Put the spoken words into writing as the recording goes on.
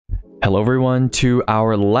Hello everyone to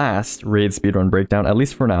our last raid speedrun breakdown, at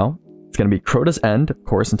least for now. It's going to be Crota's End, of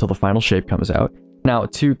course, until the final shape comes out. Now,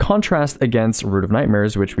 to contrast against Root of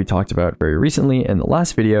Nightmares, which we talked about very recently in the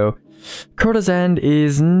last video, Crota's End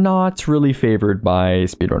is not really favored by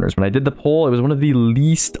speedrunners. When I did the poll, it was one of the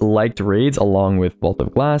least liked raids along with Vault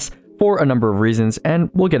of Glass for a number of reasons, and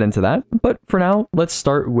we'll get into that. But for now, let's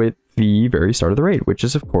start with the very start of the raid, which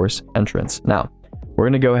is, of course, entrance. Now, we're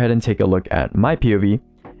going to go ahead and take a look at my POV.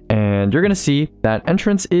 And you're going to see that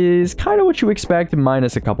entrance is kind of what you expect,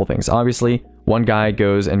 minus a couple things. Obviously, one guy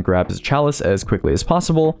goes and grabs his chalice as quickly as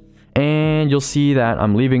possible. And you'll see that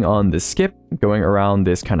I'm leaving on this skip, going around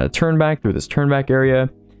this kind of turnback, through this turnback area,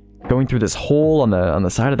 going through this hole on the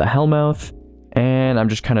side of the hellmouth. And I'm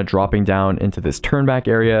just kind of dropping down into this turnback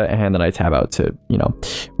area. And then I tab out to,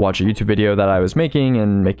 watch a YouTube video that I was making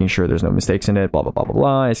and making sure there's no mistakes in it, blah, blah, blah, blah,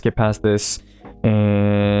 blah. I skip past this.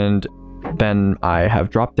 And then I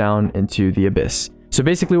have dropped down into the Abyss. So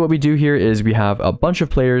basically what we do here is we have a bunch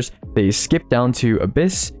of players. They skip down to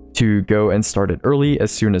Abyss to go and start it early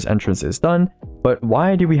as soon as entrance is done. But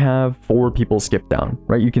why do we have 4 people skip down,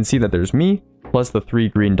 right? You can see that there's me plus the 3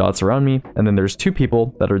 green dots around me. And then there's 2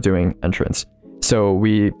 people that are doing entrance. So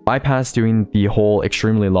we bypass doing the whole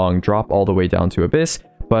extremely long drop all the way down to Abyss.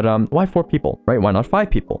 But why 4 people, right? Why not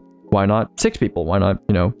 5 people? Why not 6 people? Why not,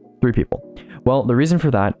 3 people? Well, the reason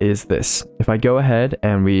for that is this. If I go ahead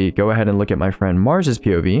and we go ahead and look at my friend Mars's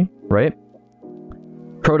POV, right?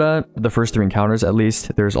 Crota, the first 3 encounters at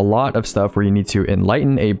least, there's a lot of stuff where you need to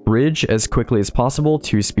enlighten a bridge as quickly as possible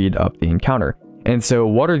to speed up the encounter. And so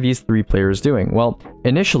what are these 3 players doing? Well,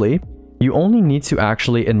 initially, you only need to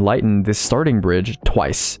actually enlighten this starting bridge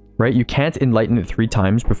twice, right? You can't enlighten it 3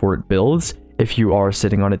 times before it builds if you are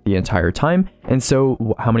sitting on it the entire time. And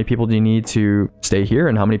so how many people do you need to stay here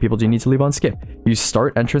and how many people do you need to leave on skip? You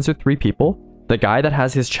start entrance with 3 people. The guy that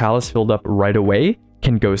has his chalice filled up right away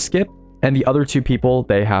can go skip, and the other 2 people,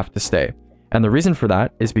 they have to stay. And the reason for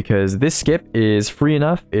that is because this skip is free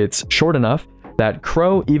enough, it's short enough that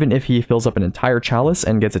Crow, even if he fills up an entire chalice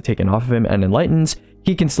and gets it taken off of him and enlightens,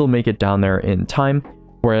 he can still make it down there in time.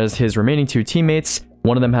 Whereas his remaining 2 teammates,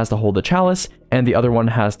 one of them has to hold the chalice, and the other one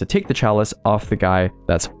has to take the chalice off the guy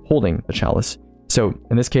that's holding the chalice. So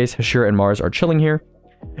in this case, Hashira and Mars are chilling here.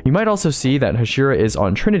 You might also see that Hashira is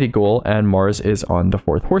on Trinity Ghoul and Mars is on the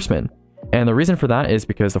 4th Horseman. And the reason for that is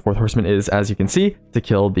because the 4th Horseman is, as you can see, to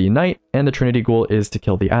kill the Knight, and the Trinity Ghoul is to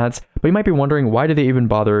kill the ads. But you might be wondering, why do they even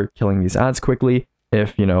bother killing these ads quickly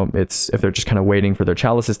if, if they're just kind of waiting for their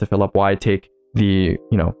chalices to fill up? Why take the,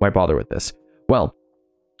 why bother with this? Well,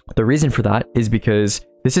 the reason for that is because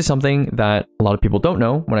this is something that a lot of people don't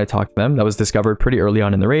know when I talk to them. That was discovered pretty early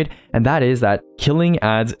on in the raid, and that is that killing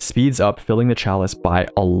ads speeds up filling the chalice by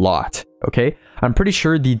a lot, okay? I'm pretty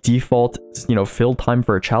sure the default, fill time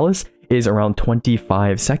for a chalice is around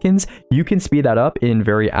 25 seconds. You can speed that up in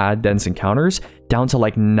very ad-dense encounters down to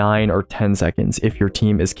like 9 or 10 seconds if your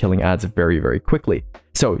team is killing ads very, very quickly.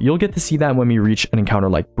 So you'll get to see that when we reach an encounter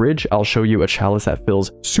like Bridge. I'll show you a chalice that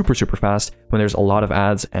fills super, super fast when there's a lot of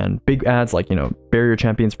ads and big ads like, barrier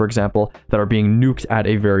champions, for example, that are being nuked at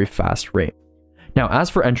a very fast rate. Now, as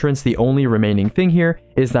for entrance, the only remaining thing here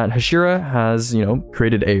is that Hashira has,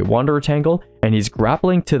 created a Wanderer Tangle, and he's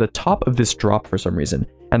grappling to the top of this drop for some reason.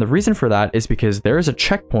 And the reason for that is because there is a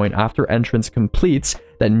checkpoint after entrance completes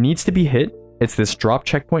that needs to be hit. It's this drop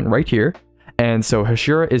checkpoint right here. And so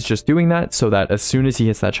Hashira is just doing that so that as soon as he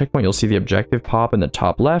hits that checkpoint, you'll see the objective pop in the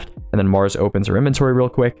top left, and then Mars opens her inventory real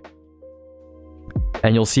quick.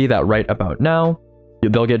 And you'll see that right about now,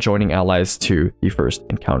 they'll get joining allies to the first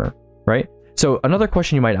encounter, right? So another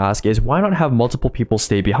question you might ask is, why not have multiple people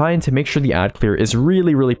stay behind to make sure the ad clear is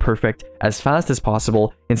really, really perfect as fast as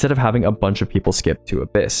possible instead of having a bunch of people skip to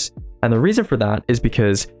Abyss? And the reason for that is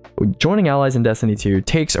because joining allies in Destiny 2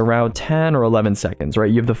 takes around 10 or 11 seconds,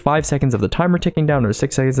 right? You have the 5 seconds of the timer ticking down, or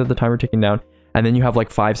 6 seconds of the timer ticking down, and then you have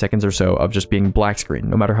like 5 seconds or so of just being black screen,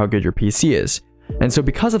 no matter how good your PC is. And so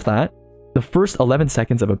because of that, the first 11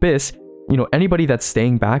 seconds of Abyss, anybody that's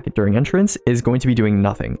staying back during entrance is going to be doing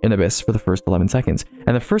nothing in Abyss for the first 11 seconds.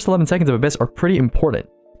 And the first 11 seconds of Abyss are pretty important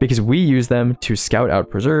because we use them to scout out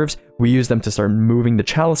preserves. We use them to start moving the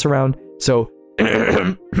chalice around. So,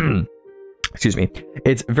 excuse me,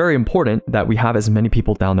 it's very important that we have as many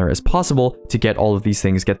people down there as possible to get all of these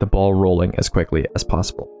things, get the ball rolling as quickly as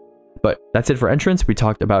possible. But that's it for entrance. We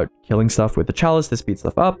talked about killing stuff with the chalice to speed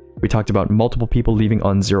stuff up. We talked about multiple people leaving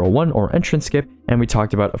on 0-1 or entrance skip. And we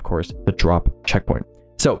talked about, of course, the drop checkpoint.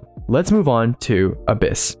 So let's move on to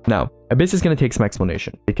Abyss. Now, Abyss is going to take some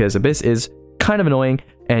explanation because Abyss is kind of annoying,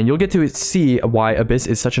 and you'll get to see why Abyss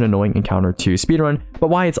is such an annoying encounter to speedrun, but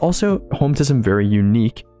why it's also home to some very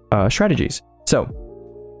unique strategies. So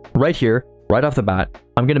right here, right off the bat,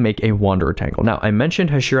 I'm going to make a Wanderer Tangle. Now, I mentioned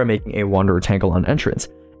Hashira making a Wanderer Tangle on entrance.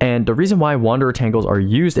 And the reason why Wanderer Tangles are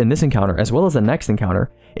used in this encounter, as well as the next encounter,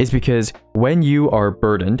 is because when you are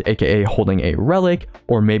burdened, aka holding a relic,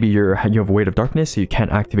 or maybe you have Weight of Darkness, so you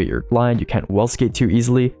can't activate your glide, you can't well skate too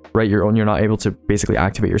easily, right? You're not able to basically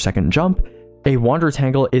activate your second jump. A Wanderer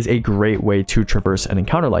Tangle is a great way to traverse an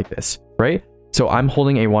encounter like this, right? So I'm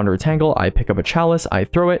holding a Wanderer Tangle, I pick up a chalice, I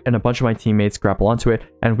throw it, and a bunch of my teammates grapple onto it,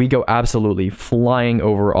 and we go absolutely flying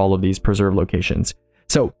over all of these preserve locations.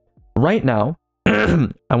 So right now,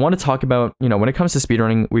 I want to talk about, when it comes to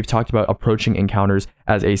speedrunning, we've talked about approaching encounters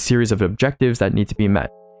as a series of objectives that need to be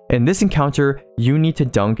met. In this encounter, you need to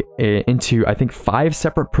dunk into, I think, 5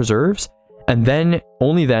 separate preserves, and then,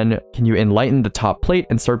 only then, can you enlighten the top plate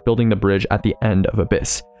and start building the bridge at the end of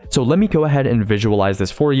Abyss. So let me go ahead and visualize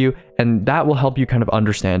this for you, and that will help you kind of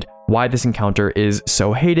understand why this encounter is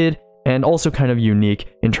so hated and also kind of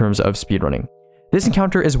unique in terms of speedrunning. This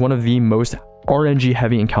encounter is one of the most RNG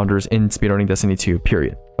heavy encounters in speedrunning Destiny 2,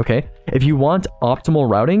 period. Okay? If you want optimal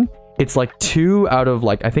routing, it's like 2 out of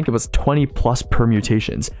I think it was 20 plus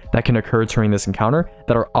permutations that can occur during this encounter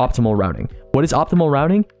that are optimal routing. What is optimal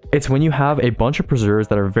routing? It's when you have a bunch of preserves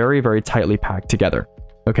that are very, very tightly packed together.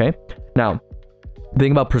 Okay? Now, the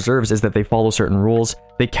thing about preserves is that they follow certain rules.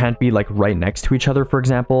 They can't be right next to each other, for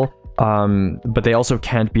example, but they also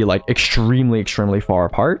can't be extremely, extremely far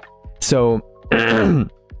apart. So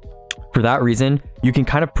for that reason, you can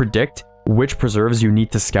kind of predict which preserves you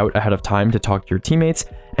need to scout ahead of time to talk to your teammates.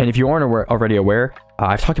 And if you aren't already aware,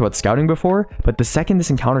 I've talked about scouting before, but the second this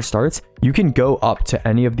encounter starts, you can go up to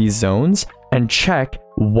any of these zones and check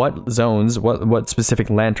what zones, what specific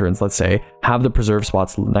lanterns, let's say, have the preserve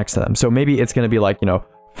spots next to them. So maybe it's going to be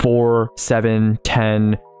 4, 7,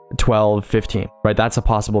 10, 12, 15, right? That's a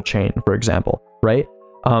possible chain, for example, right?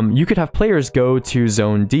 You could have players go to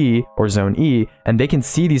zone D or zone E, and they can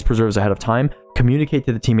see these preserves ahead of time, communicate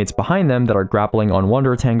to the teammates behind them that are grappling on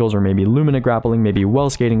Wanderer Tangles, or maybe Lumina grappling, maybe well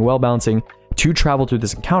skating, well bouncing, to travel through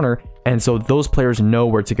this encounter, and so those players know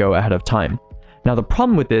where to go ahead of time. Now, the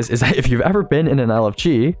problem with this is that if you've ever been in an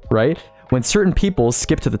LFG, right, when certain people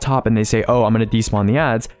skip to the top and they say, oh, I'm going to despawn the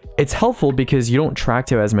ads, it's helpful because you don't track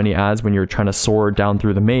to as many ads when you're trying to soar down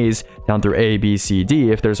through the maze, down through A, B, C,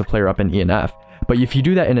 D, if there's a player up in E and F. But if you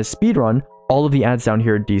do that in a speedrun, all of the ads down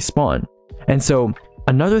here despawn. And so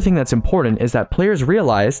another thing that's important is that players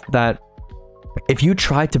realize that if you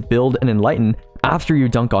try to build and enlighten after you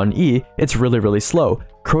dunk on E, it's really, really slow.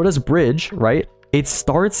 Crota's bridge, right? It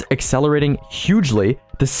starts accelerating hugely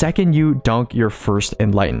the second you dunk your first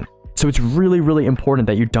enlighten. So it's really, really important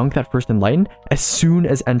that you dunk that first enlighten as soon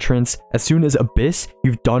as entrance, as soon as Abyss,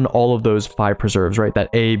 you've done all of those 5 preserves, right? That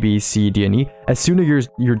A, B, C, D, and E. As soon as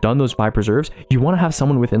you're done those 5 preserves, you want to have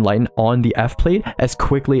someone with enlighten on the F plate as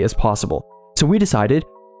quickly as possible. So we decided,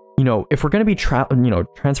 if we're going to be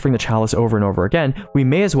transferring the chalice over and over again, we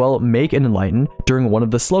may as well make an enlighten during one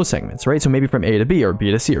of the slow segments, right? So maybe from A to B, or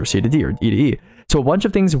B to C, or C to D, or D to E. So a bunch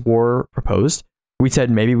of things were proposed. We said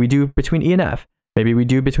maybe we do between E and F. Maybe we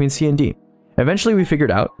do between C and D. Eventually, we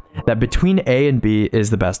figured out that between A and B is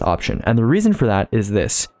the best option. And the reason for that is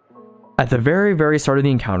this. At the very, very start of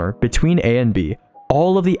the encounter, between A and B,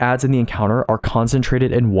 all of the ads in the encounter are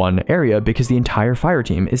concentrated in one area because the entire fire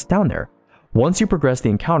team is down there. Once you progress the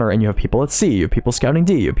encounter and you have people at C, you have people scouting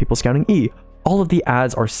D, you have people scouting E, all of the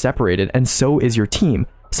ads are separated, and so is your team.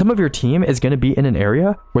 Some of your team is going to be in an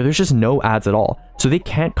area where there's just no ads at all, so they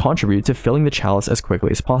can't contribute to filling the chalice as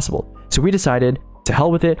quickly as possible. So we decided, to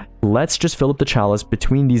hell with it, let's just fill up the chalice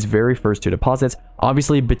between these very first 2 deposits.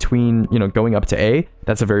 Obviously, between, going up to A,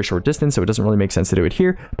 that's a very short distance, so it doesn't really make sense to do it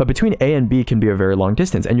here, but between A and B can be a very long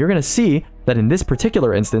distance, and you're going to see that in this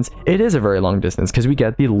particular instance, it is a very long distance, because we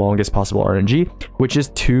get the longest possible RNG, which is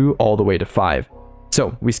 2 all the way to 5.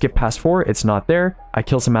 So we skip past 4, it's not there, I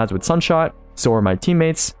kill some ads with Sunshot, so are my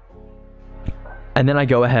teammates, and then I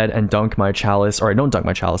go ahead and dunk my chalice, or I don't dunk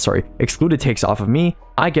my chalice, sorry, Excluded takes off of me,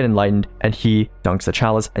 I get enlightened, and he dunks the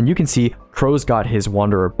chalice, and you can see Crow's got his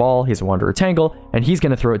Wanderer ball, his Wanderer Tangle, and he's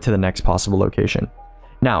going to throw it to the next possible location.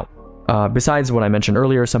 Now, besides what I mentioned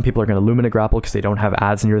earlier, some people are going to Lumina grapple because they don't have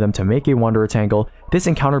ads near them to make a Wanderer Tangle. This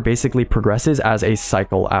encounter basically progresses as a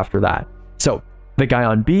cycle after that. So, the guy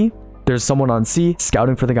on B, there's someone on C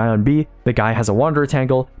scouting for the guy on B, the guy has a Wanderer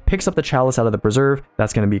Tangle, picks up the chalice out of the preserve,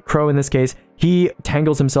 that's going to be Crow in this case, he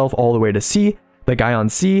tangles himself all the way to C, the guy on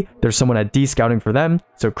C, there's someone at D scouting for them,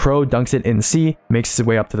 so Crow dunks it in C, makes his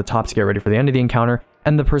way up to the top to get ready for the end of the encounter,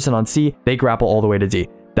 and the person on C, they grapple all the way to D.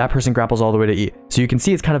 That person grapples all the way to E. So you can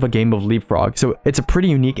see it's kind of a game of leapfrog, so it's a pretty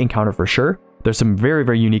unique encounter for sure. There's some very,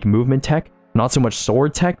 very unique movement tech not so much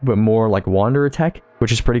sword tech, but more like wanderer tech,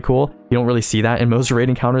 which is pretty cool. You don't really see that in most raid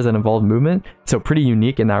encounters that involve movement, so pretty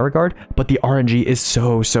unique in that regard. But the RNG is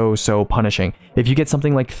so punishing. If you get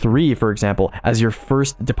something like 3, for example, as your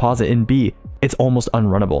first deposit in B, it's almost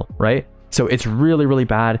unrunnable, right? So it's really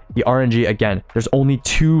bad. The RNG, again, there's only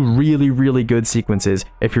 2 really good sequences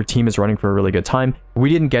if your team is running for a really good time. We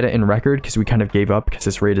didn't get it in record because we kind of gave up because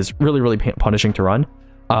this raid is really punishing to run.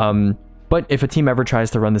 But if a team ever tries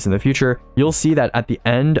to run this in the future, you'll see that at the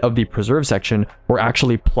end of the preserve section, we're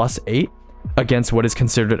actually +8 against what is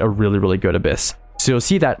considered a really good abyss. So you'll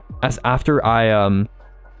see that as after I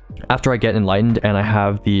get enlightened and I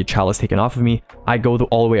have the chalice taken off of me, I go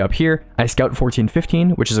all the way up here. I scout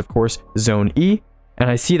 14-15, which is of course zone E, and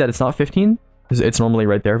I see that it's not 15. It's normally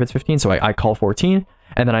right there if it's 15, so I call 14,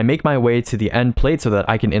 and then I make my way to the end plate so that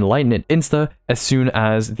I can enlighten it insta as soon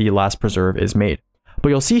as the last preserve is made. But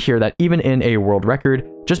you'll see here that even in a world record,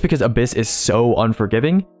 just because Abyss is so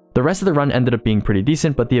unforgiving, the rest of the run ended up being pretty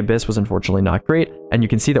decent, but the Abyss was unfortunately not great, and you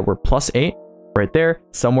can see that we're +8 right there.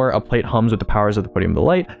 Somewhere a plate hums with the powers of the Podium of the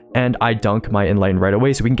Light, and I dunk my Enlighten right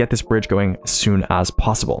away so we can get this bridge going as soon as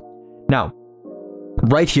possible. Now,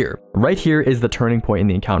 right here is the turning point in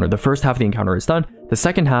the encounter. The first half of the encounter is done. The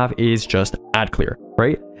second half is just ad clear,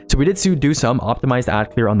 right? So we did do some optimized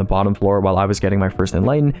ad clear on the bottom floor while I was getting my first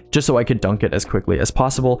Enlighten, just so I could dunk it as quickly as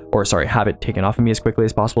possible, or sorry, have it taken off of me as quickly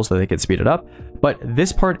as possible so they could speed it up. But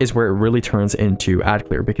this part is where it really turns into ad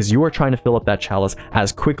clear, because you are trying to fill up that chalice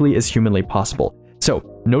as quickly as humanly possible.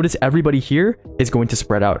 So notice everybody here is going to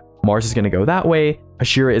spread out. Mars is going to go that way.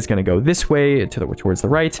 Hashira is going to go this way towards the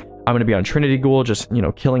right. I'm going to be on Trinity Ghoul, just,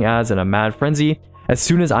 killing ads in a mad frenzy. As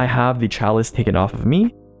soon as I have the chalice taken off of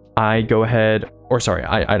me, I go ahead, or sorry,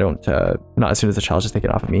 I don't, not as soon as the chalice is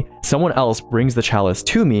taken off of me. Someone else brings the chalice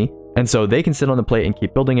to me, and so they can sit on the plate and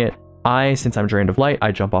keep building it. Since I'm drained of light,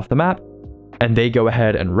 I jump off the map, and they go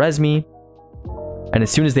ahead and res me. And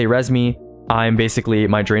as soon as they res me, I'm basically,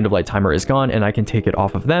 my drained of light timer is gone, and I can take it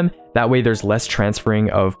off of them. That way there's less transferring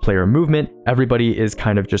of player movement. Everybody is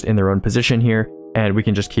kind of just in their own position here, and we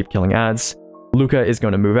can just keep killing ads. Luca is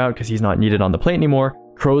going to move out because he's not needed on the plate anymore.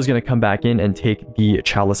 Crow is going to come back in and take the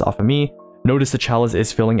chalice off of me. Notice the chalice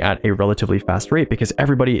is filling at a relatively fast rate because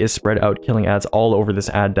everybody is spread out killing ads all over this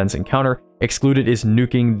ad dense encounter. Excluded is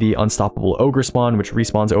nuking the unstoppable ogre spawn, which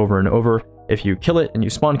respawns over and over if you kill it and you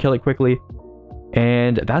spawn kill it quickly.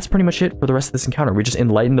 And that's pretty much it for the rest of this encounter. We just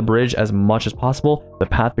enlighten the bridge as much as possible. The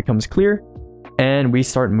path becomes clear, and we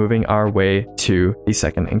start moving our way to the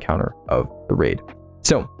second encounter of the raid.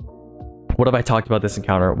 So what have I talked about this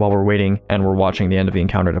encounter while we're waiting and we're watching the end of the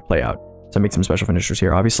encounter to play out? So I make some special finishers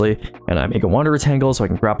here, obviously, and I make a Wanderer Tangle so I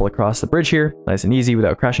can grapple across the bridge here, nice and easy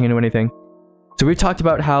without crashing into anything. So we've talked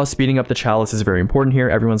about how speeding up the chalice is very important here.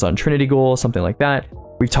 Everyone's on Trinity Ghoul, something like that.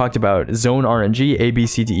 We've talked about zone RNG, A, B,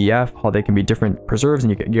 C, D, E, F, how they can be different preserves,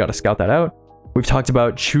 and you got to scout that out. We've talked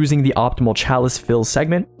about choosing the optimal chalice fill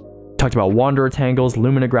segment. Talked about Wanderer Tangles,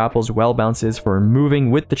 Lumina Grapples, Well Bounces for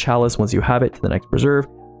moving with the chalice once you have it to the next preserve.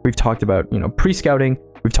 We've talked about, pre-scouting.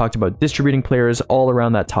 We've talked about distributing players all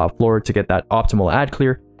around that top floor to get that optimal ad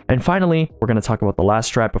clear. And finally, we're going to talk about the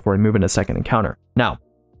last strat before we move into second encounter. Now,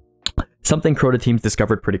 something Crota teams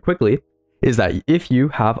discovered pretty quickly is that if you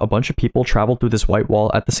have a bunch of people travel through this white wall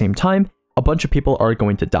at the same time, a bunch of people are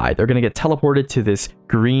going to die. They're going to get teleported to this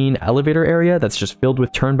green elevator area that's just filled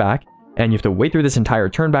with turn back, and you have to wait through this entire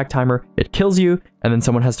turn back timer. It kills you, and then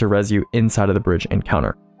someone has to res you inside of the bridge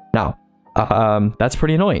encounter. Now, that's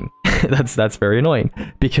pretty annoying. that's very annoying,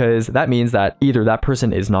 because that means that either that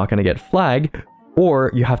person is not going to get flagged, or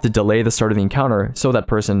you have to delay the start of the encounter so that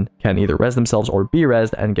person can either res themselves or be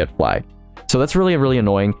resed and get flagged. So that's really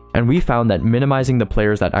annoying, and we found that minimizing the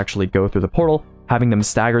players that actually go through the portal, having them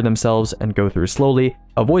stagger themselves and go through slowly,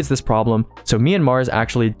 avoids this problem. So me and Mars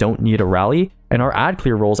actually don't need a rally, and our ad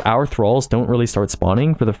clear rolls, our thralls don't really start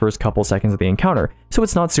spawning for the first couple seconds of the encounter. So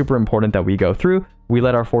it's not super important that we go through. We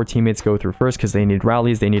let our 4 teammates go through first because they need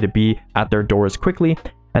rallies, they need to be at their doors quickly.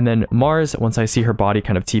 And then Mars, once I see her body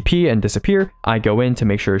kind of TP and disappear, I go in to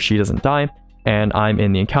make sure she doesn't die, and I'm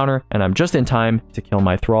in the encounter, and I'm just in time to kill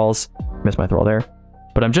my thralls. Missed my thrall there,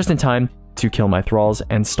 but I'm just in time to kill my thralls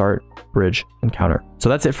and start bridge encounter. So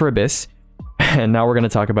that's it for Abyss, and now we're going to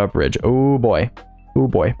talk about bridge. Oh boy.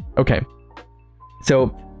 Okay,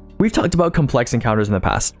 so we've talked about complex encounters in the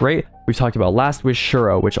past, right? We've talked about Last Wish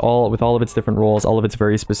Shuro, which with all of its different roles, all of its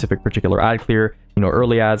very specific particular ad clear,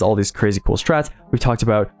 early ads, all these crazy cool strats. We've talked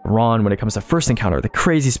about Ron when it comes to first encounter, the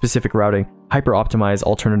crazy specific routing, hyper optimized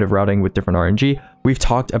alternative routing with different RNG. We've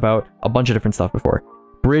talked about a bunch of different stuff before.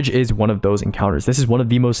 Bridge is one of those encounters. This is one of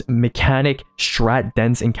the most mechanic,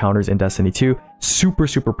 strat-dense encounters in Destiny 2. Super,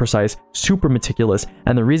 super precise, super meticulous.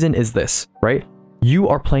 And the reason is this, right? You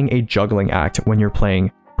are playing a juggling act when you're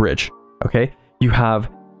playing Bridge, okay? You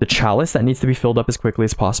have the chalice that needs to be filled up as quickly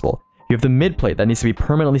as possible. You have the mid plate that needs to be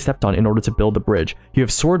permanently stepped on in order to build the bridge. You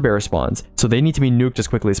have sword bearer spawns, so they need to be nuked as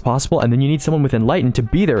quickly as possible, and then you need someone with Enlighten to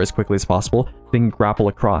be there as quickly as possible, so they can grapple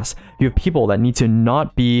across. You have people that need to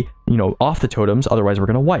not be, you know, off the totems, otherwise we're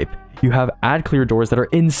gonna wipe. You have ad clear doors that are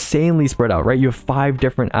insanely spread out, right? You have 5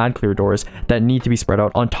 different ad clear doors that need to be spread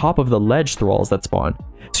out on top of the ledge thralls that spawn.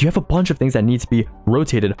 So you have a bunch of things that need to be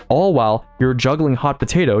rotated, all while you're juggling hot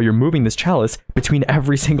potato, you're moving this chalice between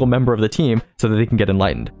every single member of the team so that they can get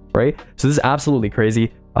enlightened, right? So this is absolutely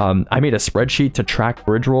crazy. I made a spreadsheet to track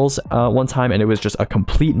bridge rolls one time, and it was just a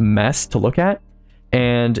complete mess to look at.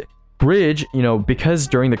 And Bridge, you know, because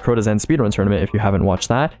during the Crota's End speedrun tournament, if you haven't watched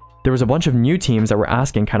that, there was a bunch of new teams that were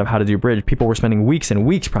asking kind of how to do Bridge. People were spending weeks and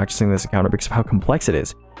weeks practicing this encounter because of how complex it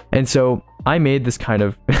is. And so I made this kind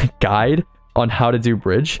of guide on how to do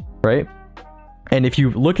Bridge, right? And if you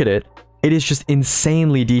look at it, it is just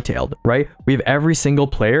insanely detailed, right? We have every single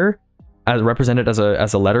player as represented as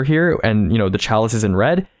a letter here, and you know, the chalice is in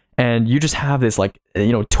red, and you just have this, like,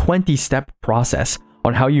 you know, 20-step process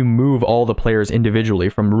on how you move all the players individually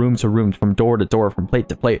from room to room, from door to door, from plate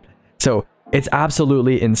to plate. So it's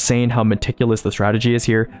absolutely insane how meticulous the strategy is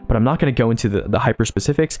here, but I'm not going to go into the hyper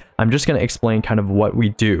specifics. I'm just going to explain kind of what we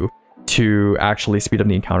do to actually speed up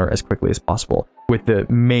the encounter as quickly as possible with the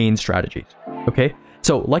main strategies. Okay,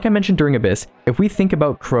 so like I mentioned during Abyss, if we think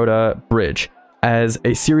about Crota Bridge as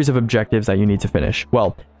a series of objectives that you need to finish,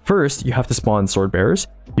 well, first you have to spawn sword bearers,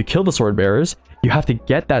 you kill the sword bearers, you have to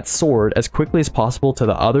get that sword as quickly as possible to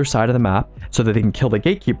the other side of the map so that they can kill the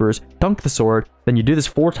gatekeepers, dunk the sword, then you do this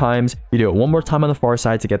 4 times, you do it one more time on the far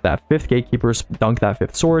side to get that 5th gatekeeper, dunk that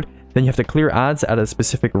 5th sword, then you have to clear ads at a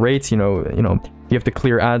specific rate, you have to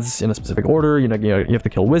clear ads in a specific order, you have to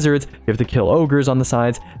kill wizards, you have to kill ogres on the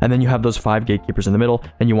sides, and then you have those 5 gatekeepers in the middle,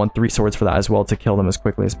 and you want 3 swords for that as well to kill them as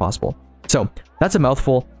quickly as possible. So that's a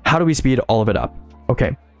mouthful. How do we speed all of it up?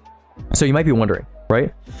 Okay, so you might be wondering,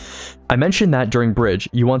 right? I mentioned that during Bridge,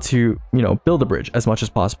 you want to, build a bridge as much as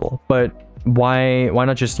possible, but why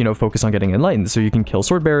not just, focus on getting enlightened so you can kill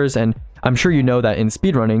sword bearers? And I'm sure you know that in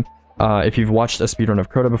speedrunning, if you've watched a speedrun of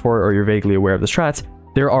Crota before, or you're vaguely aware of the strats,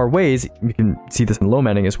 there are ways, you can see this in low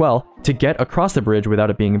manning as well, to get across the bridge without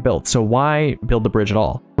it being built. So why build the bridge at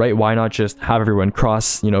all, right? Why not just have everyone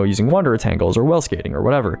cross, using wanderer tangles or well skating or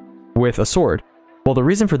whatever with a sword? Well, the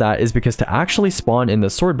reason for that is because to actually spawn in the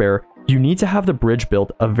sword bearer, you need to have the bridge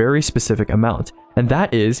built a very specific amount. And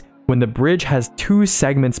that is when the bridge has 2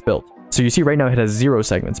 segments built. So you see right now it has 0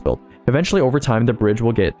 segments built. Eventually over time, the bridge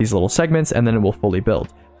will get these little segments and then it will fully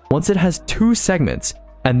build. Once it has 2 segments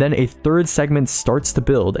and then a 3rd segment starts to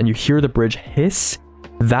build and you hear the bridge hiss,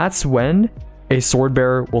 that's when a sword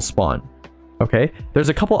bearer will spawn. Okay, there's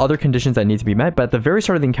a couple other conditions that need to be met, but at the very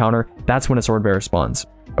start of the encounter, that's when a sword bearer spawns.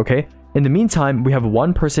 Okay, in the meantime, we have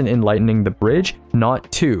 1 person enlightening the bridge,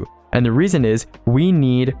 not 2. And the reason is we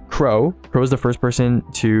need Crow. Crow is the first person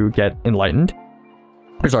to get enlightened.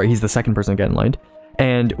 Or sorry, he's the second person to get enlightened.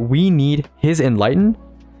 And we need his enlighten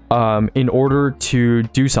in order to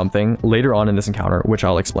do something later on in this encounter, which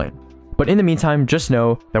I'll explain. But in the meantime, just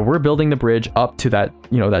know that we're building the bridge up to that,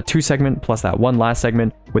 that 2 segment plus that 1 last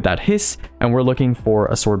segment with that hiss, and we're looking for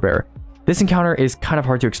a sword bearer. This encounter is kind of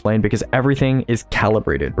hard to explain because everything is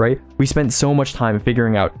calibrated, right? We spent so much time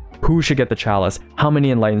figuring out who should get the chalice, how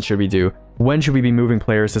many enlightens should we do, when should we be moving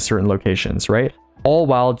players to certain locations, right? All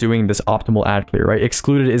while doing this optimal ad clear, right?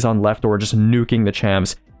 Excluded is on left door, just nuking the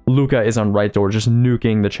champs. Luca is on right door, just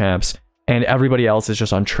nuking the champs. And everybody else is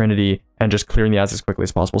just on Trinity and just clearing the ads as quickly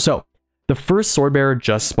as possible. So the first sword bearer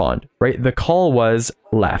just spawned, right? The call was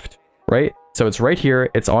left, right? So it's right here,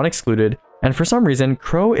 it's on excluded. And for some reason,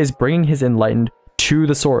 Crow is bringing his enlightened to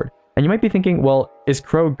the sword. And you might be thinking, well, is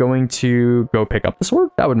Crow going to go pick up the sword?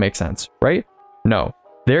 That would make sense, right? No.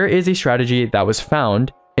 There is a strategy that was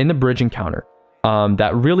found in the bridge encounter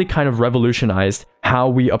that really kind of revolutionized how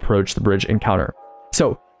we approach the bridge encounter.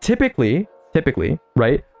 So typically,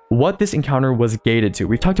 right, what this encounter was gated to.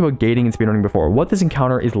 We've talked about gating and speedrunning before. What this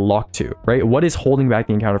encounter is locked to, right? What is holding back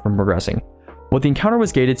the encounter from progressing? What the encounter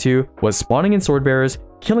was gated to was spawning in sword bearers,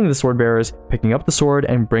 killing the sword bearers, picking up the sword,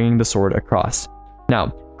 and bringing the sword across. Now,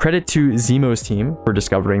 credit to Zemo's team for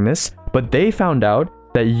discovering this, but they found out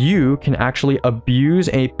that you can actually abuse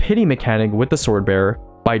a pity mechanic with the sword bearer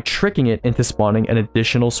by tricking it into spawning an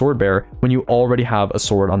additional sword bearer when you already have a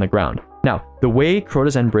sword on the ground. Now, the way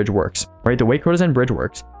Crota's End Bridge works, right? The way Crota's End Bridge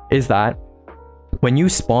works is that when you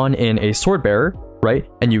spawn in a sword bearer, right?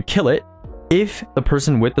 And you kill it. If the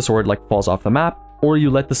person with the sword like falls off the map, or you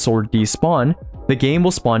let the sword despawn, the game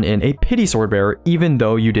will spawn in a pity sword bearer even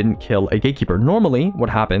though you didn't kill a gatekeeper. Normally, what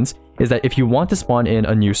happens is that if you want to spawn in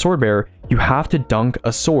a new sword bearer, you have to dunk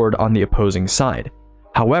a sword on the opposing side.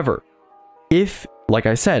 However, if, like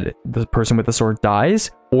I said, the person with the sword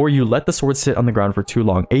dies, or you let the sword sit on the ground for too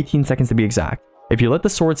long, 18 seconds to be exact, if you let the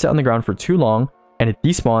sword sit on the ground for too long and it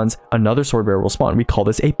despawns, another sword bearer will spawn. We call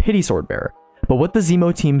this a pity sword bearer. But what the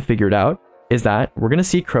Zemo team figured out is that we're going to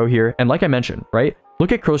see Crow here, and like I mentioned, right?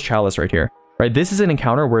 Look at Crow's chalice right here, right? This is an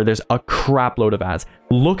encounter where there's a crap load of ads.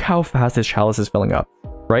 Look how fast his chalice is filling up,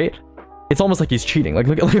 right? It's almost like he's cheating. Like,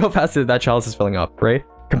 look how fast that chalice is filling up, right?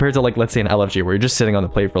 Compared to, like, let's say an LFG where you're just sitting on the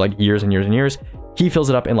plate for like years and years and years. He fills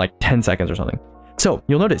it up in like 10 seconds or something. So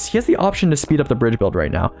you'll notice he has the option to speed up the bridge build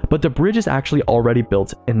right now, but the bridge is actually already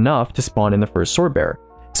built enough to spawn in the first sword bearer.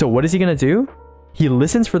 So what is he going to do? He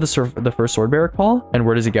listens for the first sword bearer call, and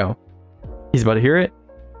where does he go? He's about to hear it.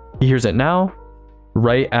 He hears it now.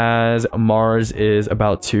 Right as Mars is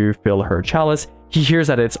about to fill her chalice, he hears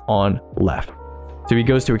that it's on left. So he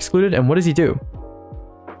goes to excluded, and what does he do?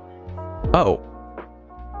 Oh,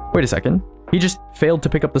 wait a second. He just failed to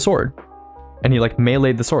pick up the sword, and he like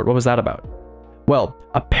meleeed the sword. What was that about? Well,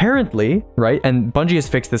 apparently, right, and Bungie has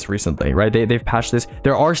fixed this recently, right? They've patched this.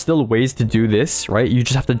 There are still ways to do this, right? You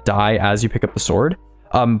just have to die as you pick up the sword.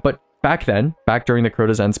 But back then, back during the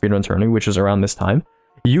Crota's End speedrun tourney, which was around this time,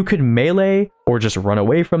 you could melee or just run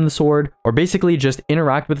away from the sword, or basically just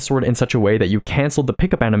interact with the sword in such a way that you canceled the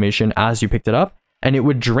pickup animation as you picked it up, and it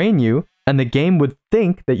would drain you, and the game would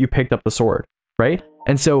think that you picked up the sword, right?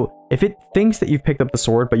 And so if it thinks that you've picked up the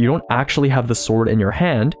sword, but you don't actually have the sword in your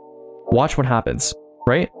hand, watch what happens,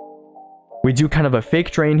 right? We do kind of a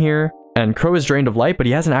fake drain here, and Crow is drained of light, but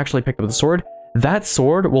he hasn't actually picked up the sword. That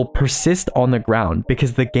sword will persist on the ground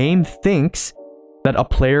because the game thinks that a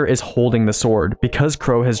player is holding the sword because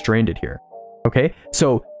Crow has drained it here. Okay,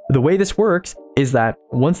 so the way this works is that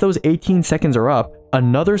once those 18 seconds are up,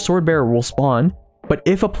 another sword bearer will spawn, but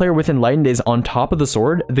if a player with Enlightened is on top of the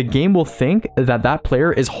sword, the game will think that that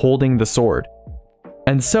player is holding the sword.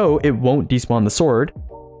 And so it won't despawn the sword,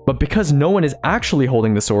 but because no one is actually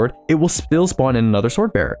holding the sword, it will still spawn in another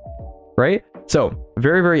sword bearer, right? So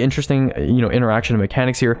very, very interesting, interaction and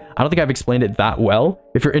mechanics here. I don't think I've explained it that well.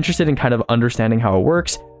 If you're interested in kind of understanding how it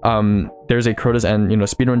works, there's a Crota's End,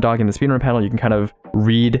 speedrun doc in the speedrun panel. You can kind of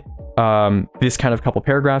read this kind of couple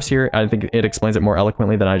paragraphs here. I think it explains it more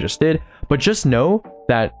eloquently than I just did. But just know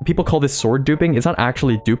that people call this sword duping. It's not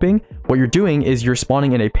actually duping. What you're doing is you're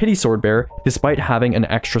spawning in a pity sword bearer despite having an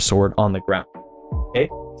extra sword on the ground. Okay,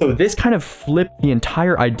 so this kind of flipped the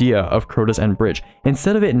entire idea of Crota's End Bridge.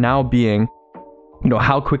 Instead of it now being,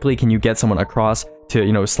 how quickly can you get someone across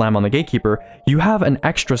to, slam on the gatekeeper, you have an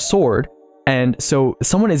extra sword, and so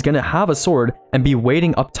someone is going to have a sword and be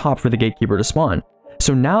waiting up top for the gatekeeper to spawn.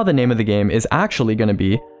 So now the name of the game is actually going to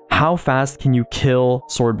be, how fast can you kill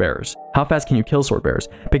sword bearers? How fast can you kill sword bearers?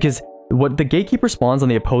 Because what the gatekeeper spawns on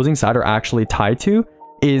the opposing side are actually tied to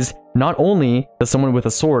is not only does someone with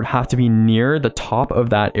a sword have to be near the top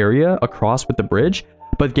of that area across with the bridge,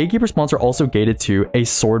 but gatekeeper spawns are also gated to a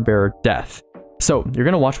sword bearer death. So you're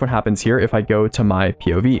going to watch what happens here if I go to my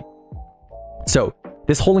POV. So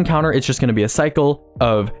this whole encounter, it's just going to be a cycle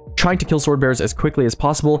of trying to kill sword bearers as quickly as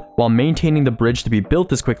possible while maintaining the bridge to be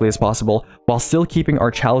built as quickly as possible while still keeping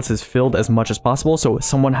our chalices filled as much as possible so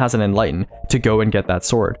someone has an Enlighten to go and get that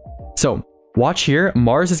sword. So watch here,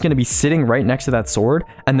 Mars is going to be sitting right next to that sword,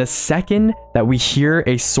 and the second that we hear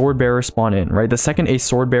a sword bearer spawn in, right, the second a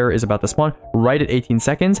sword bearer is about to spawn, right at 18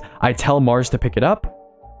 seconds, I tell Mars to pick it up,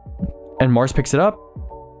 and Mars picks it up,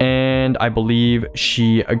 and I believe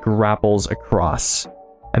she grapples across,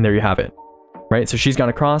 and there you have it, right? So she's gone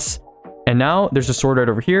across, and now there's a sword right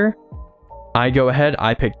over here. I go ahead,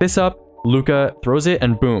 I pick this up, Luca throws it,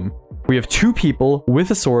 and boom, we have two people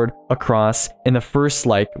with a sword across in the first,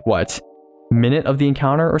 like, what, minute of the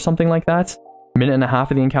encounter or something like that, minute and a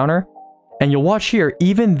half of the encounter. And you'll watch here,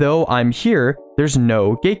 even though I'm here, there's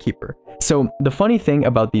no gatekeeper. So the funny thing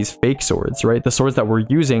about these fake swords, right, the swords that we're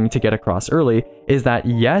using to get across early, is that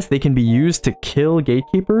yes, they can be used to kill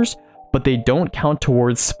gatekeepers, but they don't count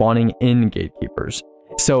towards spawning in gatekeepers.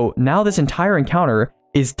 So now this entire encounter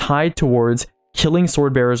is tied towards killing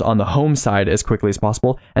sword bearers on the home side as quickly as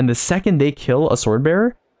possible, and the second they kill a sword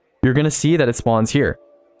bearer, you're going to see that it spawns here.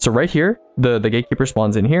 So right here, the gatekeeper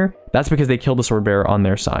spawns in here. That's because they killed the sword bearer on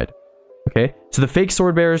their side. Okay, so the fake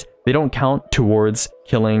sword bearers, they don't count towards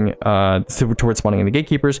killing, towards spawning in the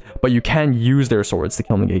gatekeepers, but you can use their swords to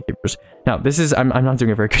kill the gatekeepers. Now, this is, I'm not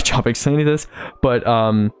doing a very good job explaining this, but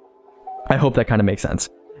I hope that kind of makes sense.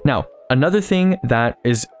 Now, another thing that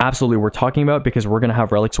is absolutely worth talking about, because we're going to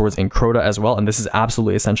have relic swords in Crota as well, and this is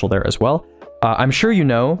absolutely essential there as well. I'm sure you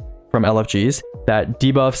know from LFGs that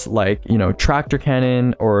debuffs like, you know, Tractor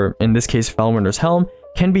Cannon, or in this case, Felwinter's Helm,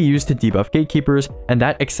 can be used to debuff gatekeepers, and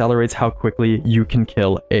that accelerates how quickly you can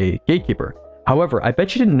kill a gatekeeper. However, I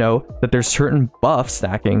bet you didn't know that there's certain buff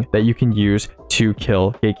stacking that you can use to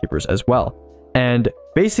kill gatekeepers as well. And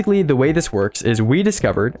basically the way this works is we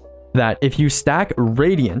discovered that if you stack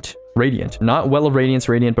Radiant, not Well of Radiance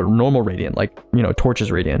Radiant, but normal Radiant, like, you know,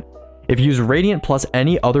 Torches Radiant. If you use Radiant plus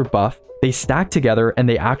any other buff, they stack together and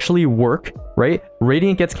they actually work, right?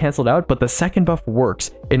 Radiant gets canceled out, but the second buff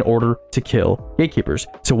works in order to kill gatekeepers.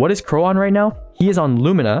 So what is Crow on right now? He is on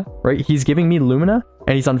Lumina, right? He's giving me Lumina,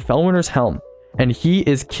 and he's on Felwinter's Helm. And he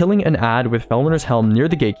is killing an ad with Felwinter's Helm near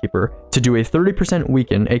the gatekeeper to do a 30%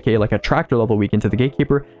 weaken, aka like a tractor level weaken to the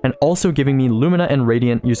gatekeeper, and also giving me Lumina and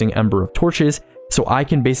Radiant using Ember of Torches, so I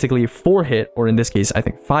can basically 4-hit, or in this case, I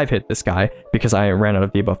think 5-hit this guy, because I ran out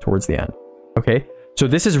of debuff towards the end. Okay, so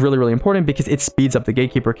this is really, really important because it speeds up the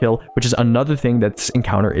gatekeeper kill, which is another thing that this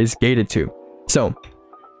encounter is gated to. So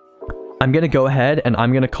I'm going to go ahead and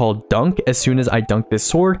I'm going to call dunk as soon as I dunk this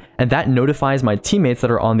sword, and that notifies my teammates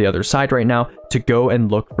that are on the other side right now to go and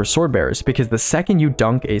look for sword bearers, because the second you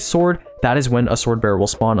dunk a sword, that is when a sword bearer will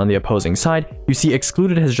spawn on the opposing side. You see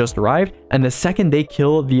Excluded has just arrived, and the second they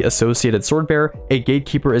kill the associated sword bearer, a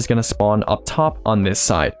gatekeeper is going to spawn up top on this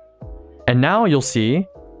side. And now you'll see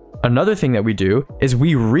another thing that we do is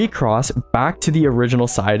we recross back to the original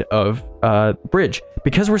side of bridge,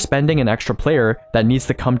 because we're spending an extra player that needs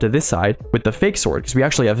to come to this side with the fake sword, because we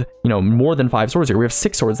actually have, you know, more than 5 swords here. We have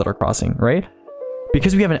 6 swords that are crossing, right?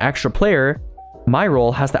 Because we have an extra player, my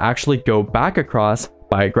role has to actually go back across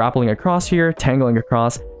by grappling across here, tangling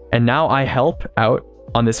across, and now I help out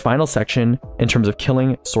on this final section in terms of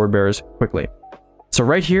killing sword bearers quickly. So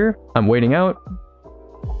right here, I'm waiting out.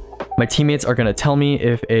 My teammates are going to tell me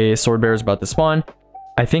if a sword bearer is about to spawn.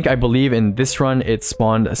 I believe in this run it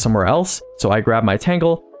spawned somewhere else, so I grab my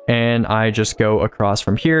tangle and I just go across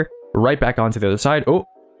from here right back onto the other side. Oh,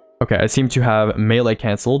 okay, I seem to have melee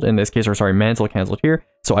canceled in this case, or sorry, mantle canceled here,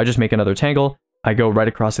 so I just make another tangle. I go right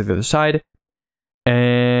across to the other side,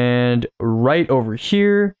 and right over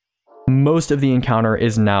here most of the encounter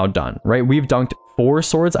is now done, right? We've dunked 4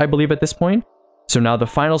 swords, I believe, at this point. So now the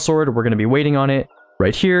final sword, we're going to be waiting on it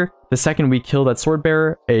right here. The second we kill that sword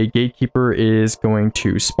bearer, a gatekeeper is going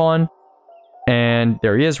to spawn, and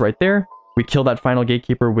there he is right there. We kill that final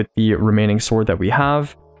gatekeeper with the remaining sword that we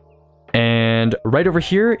have, and right over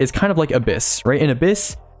here is kind of like Abyss, right? In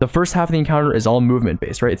Abyss, the first half of the encounter is all movement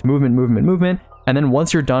based, right? It's movement, movement, movement, and then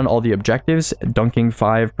once you're done all the objectives, dunking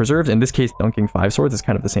 5 preserves, in this case dunking 5 swords is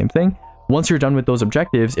kind of the same thing. Once you're done with those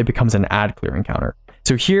objectives, it becomes an ad clear encounter.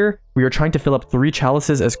 So here, we are trying to fill up 3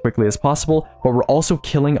 chalices as quickly as possible, but we're also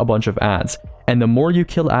killing a bunch of ads. And the more you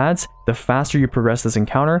kill ads, the faster you progress this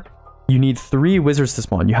encounter. You need 3 wizards to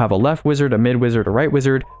spawn. You have a left wizard, a mid wizard, a right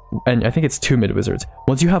wizard, and I think it's 2 mid wizards.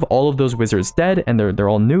 Once you have all of those wizards dead and they're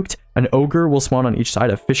all nuked, an ogre will spawn on each side,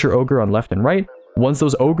 a fisher ogre on left and right. Once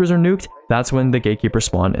those ogres are nuked, that's when the gatekeepers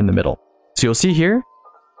spawn in the middle. So you'll see here,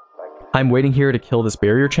 I'm waiting here to kill this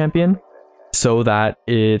barrier champion so that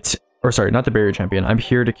it... Or sorry, not the barrier champion. I'm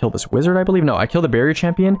here to kill this wizard, I believe. No, I kill the barrier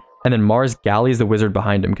champion, and then Mars galleys the wizard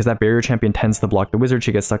behind him, because that barrier champion tends to block the wizard.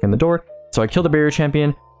 She gets stuck in the door. So I kill the barrier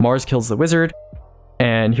champion, Mars kills the wizard,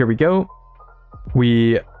 and here we go.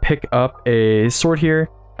 We pick up a sword here.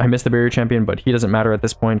 I missed the barrier champion, but he doesn't matter at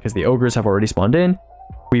this point because the ogres have already spawned in.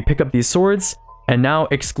 We pick up these swords, and now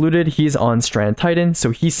Excluded, he's on Strand Titan, so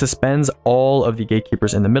he suspends all of the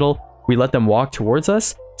gatekeepers in the middle. We let them walk towards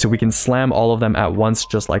us, so we can slam all of them at once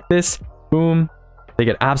just like this. Boom. They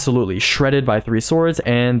get absolutely shredded by 3 swords,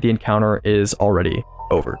 and the encounter is already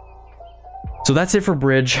over. So that's it for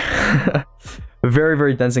bridge. Very,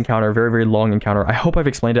 very dense encounter, very, very long encounter. I hope I've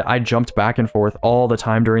explained it. I jumped back and forth all the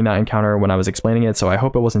time during that encounter when I was explaining it, so I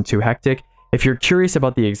hope it wasn't too hectic. If you're curious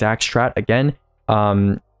about the exact strat, again,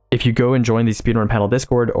 if you go and join the Speedrun Panel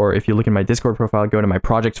Discord, or if you look in my Discord profile, go to my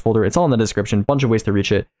projects folder. It's all in the description, bunch of ways to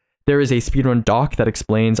reach it. There is a speedrun doc that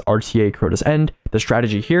explains RTA Crota's End, the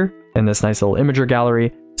strategy here, in this nice little imager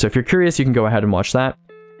gallery. So if you're curious, you can go ahead and watch that.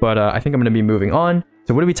 But I think I'm going to be moving on.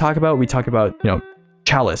 So what do we talk about? We talk about, you know,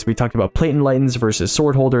 Chalice. We talked about Plate Enlightens versus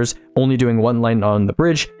Sword Holders, only doing 1 enlighten on the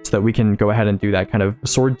bridge, so that we can go ahead and do that kind of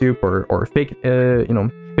sword dupe or fake, you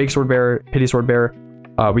know, fake sword bearer, pity sword bearer.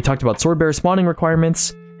 We talked about sword bearer spawning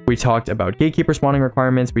requirements. We talked about gatekeeper spawning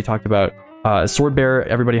requirements. We talked about sword bearer,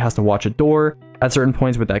 everybody has to watch a door at certain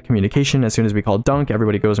points with that communication. As soon as we call dunk,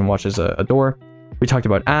 everybody goes and watches a door. We talked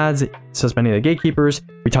about ads, suspending the gatekeepers.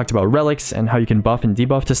 We talked about relics and how you can buff and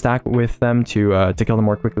debuff to stack with them to kill them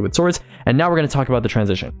more quickly with swords. And now we're going to talk about the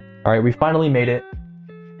transition. All right, we finally made it.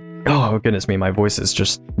 Oh, goodness me, my voice is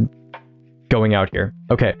just going out here.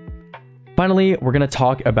 Okay. Finally, we're going to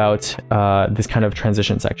talk about this kind of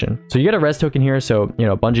transition section. So you get a res token here. So, you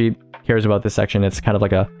know, Bungie cares about this section. It's kind of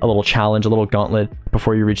like a little challenge, a little gauntlet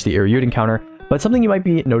before you reach the Iriyut encounter. But something you might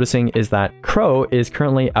be noticing is that Crow is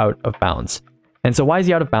currently out of bounds. And so why is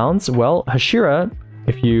he out of bounds? Well, Hashira,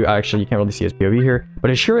 if you actually, you can't really see his POV here, but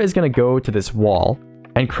Hashira is going to go to this wall,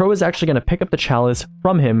 and Crow is actually going to pick up the chalice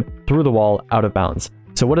from him through the wall out of bounds.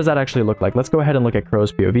 So what does that actually look like? Let's go ahead and look at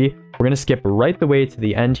Crow's POV. We're going to skip right the way to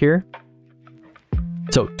the end here.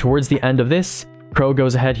 So towards the end of this, Crow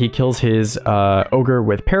goes ahead, he kills his ogre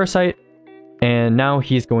with Parasite, and now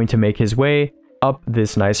he's going to make his way up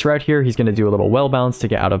this nice route here. He's going to do a little well bounce to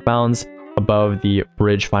get out of bounds above the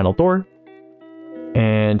bridge final door.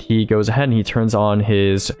 And he goes ahead and he turns on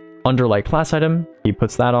his Underlight class item. He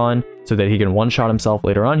puts that on so that he can one-shot himself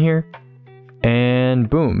later on here. And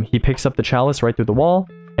boom, he picks up the chalice right through the wall,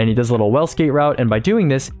 and he does a little well skate route. And by doing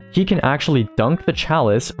this, he can actually dunk the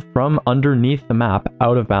chalice from underneath the map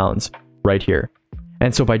out of bounds right here.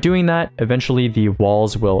 And so by doing that, eventually the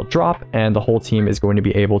walls will drop and the whole team is going to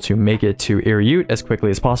be able to make it to Iriyut as quickly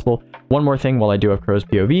as possible. One more thing while I do have Crow's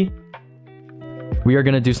POV. We are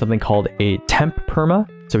going to do something called a temp perma.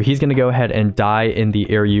 So he's going to go ahead and die in the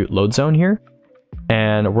Iriyut load zone here.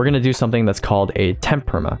 And we're going to do something that's called a temp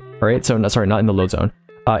perma. All right, so sorry, not in the load zone.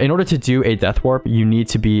 In order to do a death warp, you need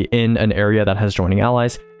to be in an area that has joining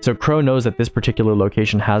allies. So Crow knows that this particular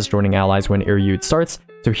location has joining allies when Iriyut starts.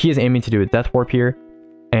 So he is aiming to do a death warp here.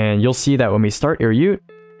 And you'll see that when we start Iriyut,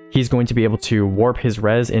 he's going to be able to warp his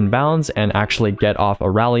res in bounds and actually get off a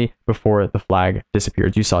rally before the flag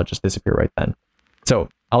disappeared. You saw it just disappear right then. So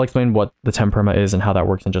I'll explain what the temp perma is and how that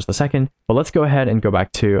works in just a second. But let's go ahead and go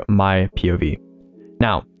back to my POV.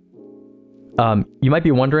 Now, you might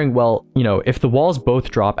be wondering, well, you know, if the walls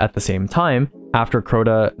both drop at the same time, after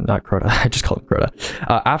Crota, not Crota, I just call him Crota.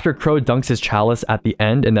 After Crow dunks his chalice at the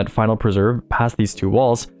end in that final preserve past these two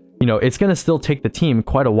walls, you know, it's going to still take the team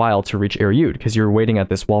quite a while to reach Iriyut because you're waiting at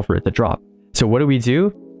this wall for it to drop. So what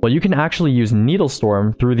do? Well, you can actually use Needle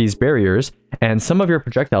Storm through these barriers, and some of your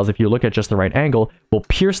projectiles, if you look at just the right angle, will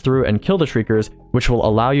pierce through and kill the Shriekers, which will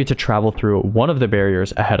allow you to travel through one of the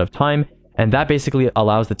barriers ahead of time, and that basically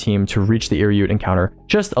allows the team to reach the Iriyut encounter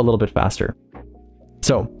just a little bit faster.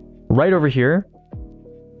 So, right over here,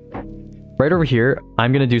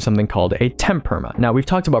 I'm going to do something called a temp perma. Now, we've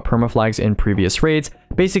talked about perma flags in previous raids.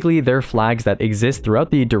 Basically, they're flags that exist throughout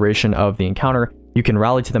the duration of the encounter. You can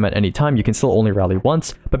rally to them at any time. You can still only rally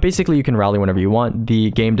once, but basically you can rally whenever you want.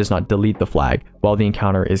 The game does not delete the flag while the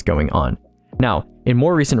encounter is going on. Now, in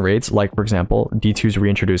more recent raids, like for example, D2's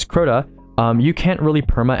reintroduced Crota, you can't really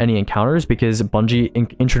perma any encounters because Bungie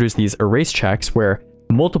introduced these erase checks where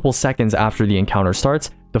multiple seconds after the encounter starts,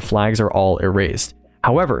 the flags are all erased.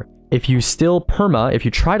 However, if you still perma, if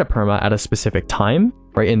you try to perma at a specific time,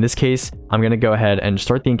 right, in this case, I'm going to go ahead and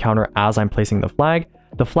start the encounter as I'm placing the flag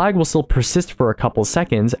will still persist for a couple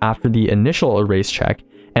seconds after the initial erase check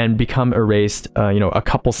and become erased, you know, a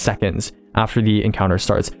couple seconds after the encounter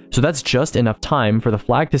starts. So that's just enough time for the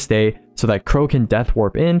flag to stay so that Crow can death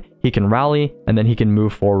warp in, he can rally, and then he can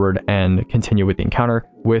move forward and continue with the encounter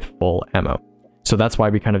with full ammo. So that's why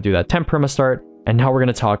we kind of do that temp perma start. And now we're going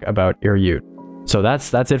to talk about Iriyut. So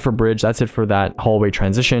that's it for bridge. That's it for that hallway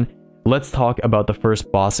transition. Let's talk about the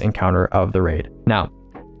first boss encounter of the raid. Now,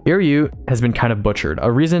 Iriyut has been kind of butchered. The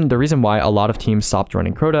reason why a lot of teams stopped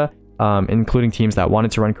running Crota, including teams that wanted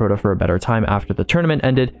to run Crota for a better time after the tournament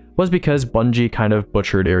ended, was because Bungie kind of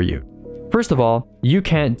butchered Iriyut. First of all, you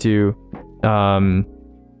can't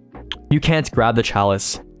grab the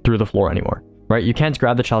chalice through the floor anymore, right? You can't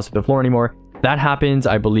grab the chalice through the floor anymore. That happens,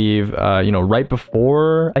 I believe, you know, right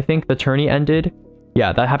before, I think, the tourney ended.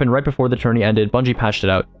 Yeah, that happened right before the tourney ended. Bungie patched it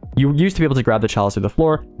out. You used to be able to grab the chalice through the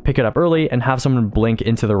floor, pick it up early, and have someone blink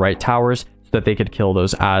into the right towers so that they could kill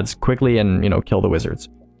those ads quickly and, you know, kill the wizards,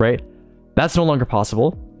 right? That's no longer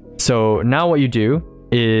possible. So now what you do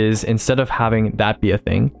is, instead of having that be a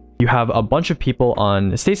thing, you have a bunch of people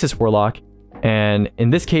on Stasis Warlock, and in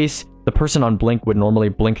this case, the person on Blink would normally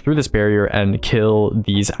blink through this barrier and kill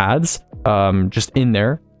these ads, just in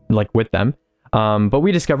there, like with them. But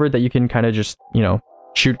we discovered that you can kind of just, you know,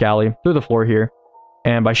 shoot Galley through the floor here.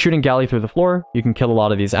 And by shooting Galley through the floor, you can kill a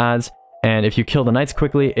lot of these ads. And if you kill the knights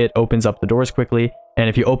quickly, it opens up the doors quickly. And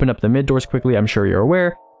if you open up the mid doors quickly, I'm sure you're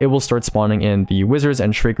aware, it will start spawning in the wizards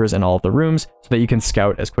and shriekers in all of the rooms so that you can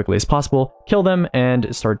scout as quickly as possible, kill them,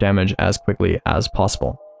 and start damage as quickly as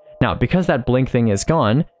possible. Now, because that blink thing is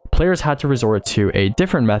gone, players had to resort to a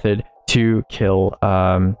different method to kill,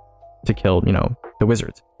 you know, the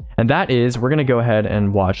wizards. And that is, we're going to go ahead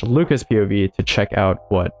and watch Luca's POV to check out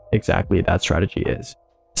what exactly that strategy is.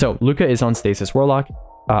 So Luca is on Stasis Warlock.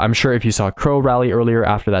 I'm sure if you saw Crow rally earlier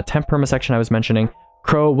after that temp perma section I was mentioning,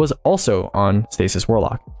 Crow was also on Stasis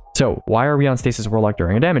Warlock. So why are we on Stasis Warlock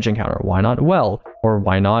during a damage encounter? Why not Well? Or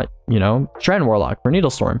why not, you know, Strand Warlock for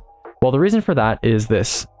Needlestorm? Well, the reason for that is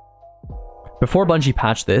this. Before Bungie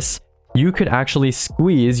patched this, you could actually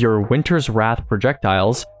squeeze your Winter's Wrath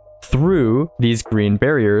projectiles through these green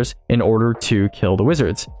barriers in order to kill the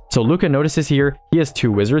wizards. So Luca notices here, he has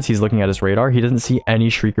 2 wizards. He's looking at his radar. He doesn't see any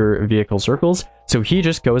Shrieker vehicle circles. So he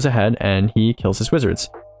just goes ahead and he kills his wizards.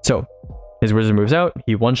 So his wizard moves out.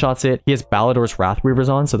 He one-shots it. He has Ballador's Wrathweavers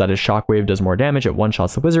on so that his shockwave does more damage. It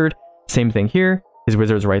one-shots the wizard. Same thing here. His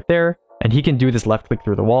wizard's right there. And he can do this left click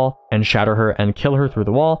through the wall and shatter her and kill her through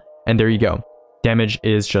the wall. And there you go. Damage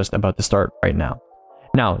is just about to start right now.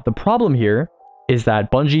 Now, the problem here is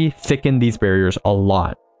that Bungie thickened these barriers a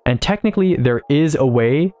lot. And technically, there is a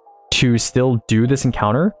way to still do this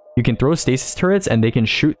encounter. You can throw stasis turrets and they can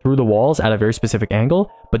shoot through the walls at a very specific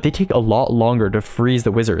angle, but they take a lot longer to freeze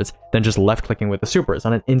the wizards than just left clicking with the super. It's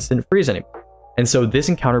not an instant freeze anymore. And so this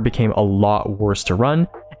encounter became a lot worse to run.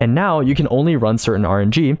 And now you can only run certain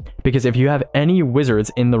RNG because if you have any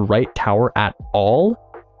wizards in the right tower at all,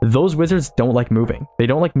 those wizards don't like moving. They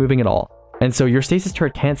don't like moving at all. And so your stasis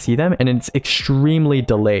turret can't see them, and it's extremely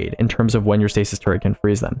delayed in terms of when your stasis turret can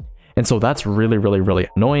freeze them. And so that's really, really, really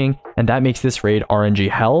annoying, and that makes this raid RNG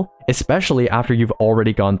hell, especially after you've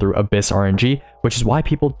already gone through Abyss RNG, which is why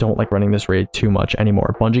people don't like running this raid too much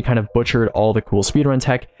anymore. Bungie kind of butchered all the cool speedrun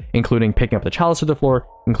tech, including picking up the chalice to the floor,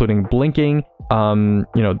 including blinking. You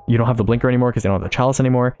know, you don't have the blinker anymore because they don't have the chalice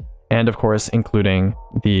anymore. And of course, including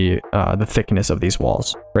the thickness of these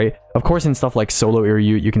walls, right? Of course, in stuff like solo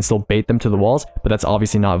Iryu, you can still bait them to the walls, but that's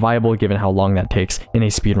obviously not viable given how long that takes in a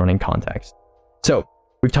speedrunning context. So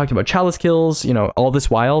we've talked about chalice kills, you know, all this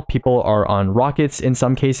while people are on rockets in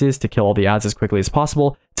some cases to kill all the ads as quickly as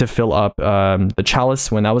possible to fill up the chalice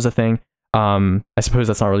when that was a thing. I suppose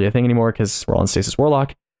that's not really a thing anymore because we're on Stasis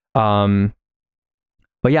Warlock. But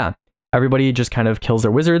yeah, everybody just kind of kills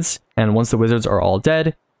their wizards, and once the wizards are all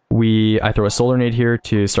dead, I throw a solar nade here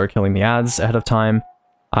to start killing the ads ahead of time.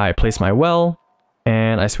 I place my well,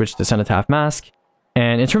 and I switch to Cenotaph Mask.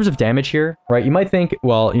 And in terms of damage here, right, you might think,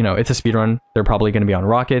 well, you know, it's a speedrun. They're probably going to be on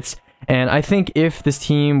rockets. And I think if this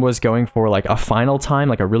team was going for like a final time,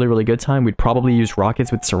 like a really, really good time, we'd probably use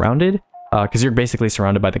rockets with Surrounded, because you're basically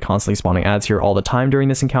surrounded by the constantly spawning ads here all the time during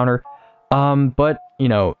this encounter. But, you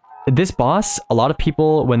know, this boss, a lot of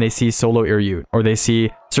people, when they see solo Iryu or they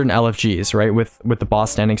see certain LFGs, right, with the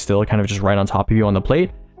boss standing still kind of just right on top of you on the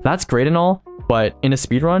plate, that's great and all, but in a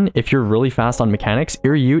speedrun, if you're really fast on mechanics,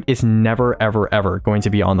 Iryu is never, ever, ever going to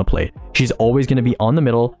be on the plate. She's always going to be on the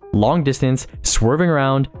middle, long distance, swerving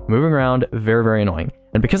around, moving around, very, very annoying.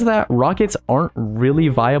 And because of that, rockets aren't really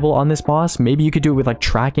viable on this boss. Maybe you could do it with like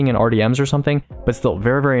tracking and RDMs or something, but still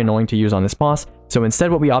very, very annoying to use on this boss. So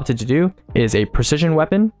instead, what we opted to do is a precision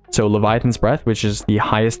weapon. So Leviathan's Breath, which is the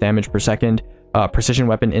highest damage per second precision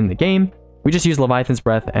weapon in the game. We just use Leviathan's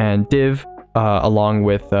Breath and Div along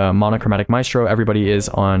with Monochromatic Maestro. Everybody is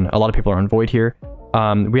on, a lot of people are on Void here.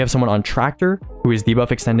 We have someone on Tractor who is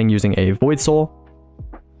debuff extending using a Void Soul.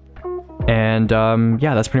 And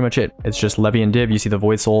yeah, that's pretty much it. It's just Levy and Div. You see the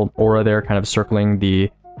Void Soul aura there kind of circling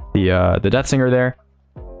the Death Singer there.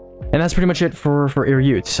 And that's pretty much it for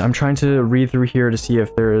Iryu. I'm trying to read through here to see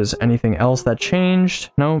if there's anything else that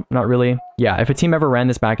changed. No, not really. Yeah, if a team ever ran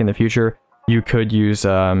this back in the future, you could use,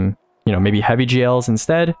 you know, maybe heavy GLs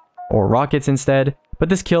instead or rockets instead. But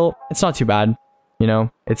this kill, it's not too bad. You know,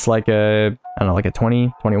 it's like a, I don't know, like a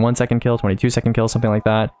 21 second kill, 22 second kill, something like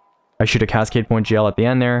that. I shoot a Cascade Point GL at the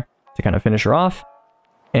end there to kind of finish her off.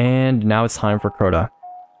 And now it's time for Crota.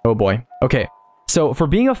 Oh boy. Okay. So for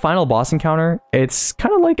being a final boss encounter, it's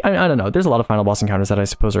kind of like, I don't know, there's a lot of final boss encounters that I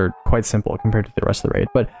suppose are quite simple compared to the rest of the raid,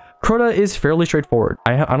 but Crota is fairly straightforward.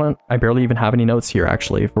 I barely even have any notes here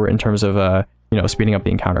actually for in terms of you know, speeding up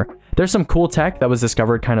the encounter. There's some cool tech that was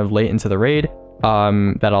discovered kind of late into the raid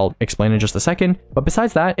that I'll explain in just a second, but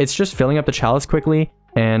besides that, it's just filling up the chalice quickly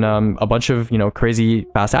and a bunch of, you know, crazy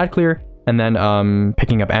fast ad clear, and then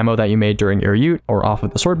picking up ammo that you made during Iryu or off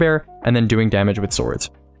of the sword bearer, and then doing damage with swords.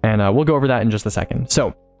 And we'll go over that in just a second.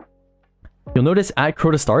 So you'll notice at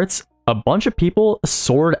Crota starts, a bunch of people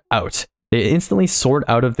sword out. They instantly sword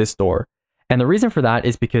out of this door. And the reason for that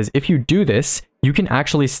is because if you do this, you can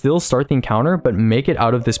actually still start the encounter, but make it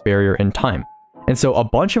out of this barrier in time. And so a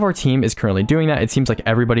bunch of our team is currently doing that. It seems like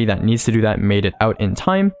everybody that needs to do that made it out in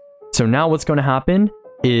time. So now what's going to happen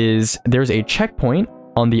is there's a checkpoint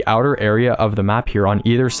on the outer area of the map here on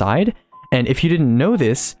either side. And if you didn't know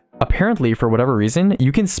this, apparently for whatever reason,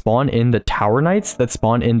 you can spawn in the tower knights that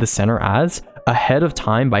spawn in the center ads ahead of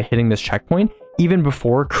time by hitting this checkpoint, even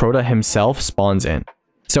before Crota himself spawns in.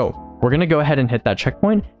 So we're going to go ahead and hit that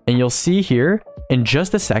checkpoint, and you'll see here in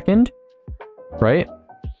just a second, right?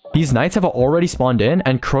 These knights have already spawned in,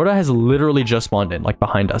 and Crota has literally just spawned in, like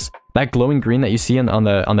behind us. That glowing green that you see on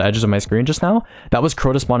the edges of my screen just now, that was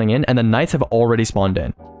Crota spawning in, and the knights have already spawned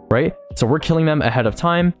in, right? So we're killing them ahead of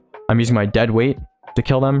time. I'm using my dead weight to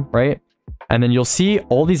kill them, right? And then you'll see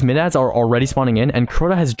all these mid-ads are already spawning in, and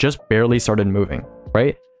Crota has just barely started moving,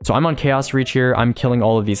 right? So I'm on Chaos Reach here. I'm killing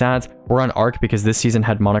all of these ads. We're on Arc because this season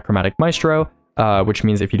had Monochromatic Maestro, which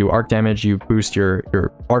means if you do arc damage, you boost your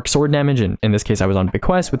arc sword damage. And in this case, I was on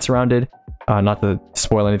Bequest with Surrounded, not to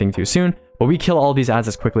spoil anything too soon, but we kill all these ads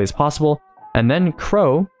as quickly as possible. And then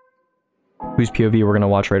Crow, whose POV we're going to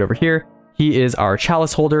watch right over here, he is our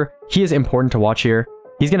Chalice holder. He is important to watch here.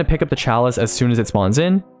 He's going to pick up the Chalice as soon as it spawns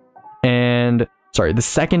in. And sorry, the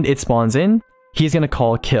second it spawns in, he's going to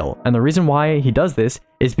call kill. And the reason why he does this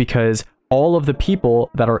is because all of the people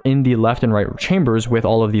that are in the left and right chambers with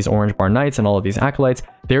all of these Orange Bar Knights and all of these Acolytes,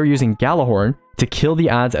 they're using Galahorn to kill the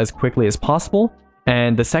ads as quickly as possible.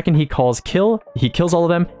 And the second he calls kill, he kills all of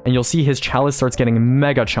them, and you'll see his Chalice starts getting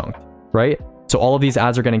mega chunked, right? So all of these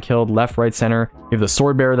ads are getting killed left, right, center. You have the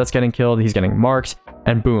Sword Bearer that's getting killed. He's getting marked,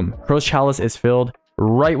 and boom, Crow's Chalice is filled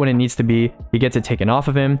right when it needs to be. He gets it taken off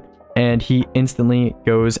of him, and he instantly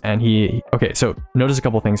goes and okay, so notice a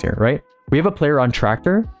couple things here, right? We have a player on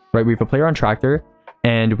Tractor, right? We have a player on Tractor,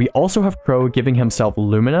 and we also have Crow giving himself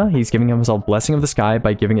Lumina. He's giving himself Blessing of the Sky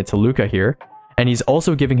by giving it to Luca here, and he's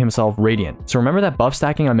also giving himself Radiant. So remember that buff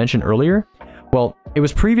stacking I mentioned earlier? Well, it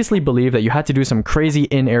was previously believed that you had to do some crazy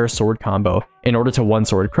in-air sword combo in order to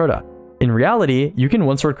one-sword Crota. In reality, you can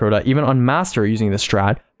one-sword Crota even on Master using this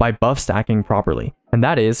strat by buff stacking properly, and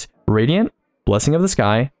that is Radiant, Blessing of the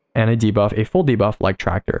Sky, and a debuff, a full debuff like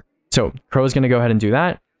Tractor. So Crow is going to go ahead and do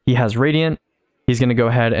that. He has Radiant. He's going to go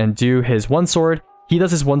ahead and do his one sword. He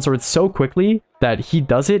does his one sword so quickly that he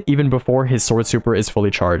does it even before his sword super is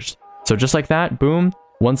fully charged. So just like that, boom,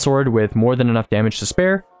 one sword with more than enough damage to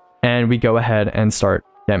spare, and we go ahead and start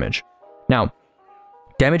damage. Now,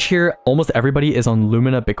 damage here, almost everybody is on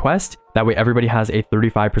Lumina Bequest. That way everybody has a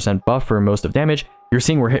 35% buff for most of damage. You're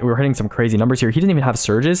seeing we're hitting some crazy numbers here. He doesn't even have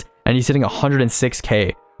surges, and he's hitting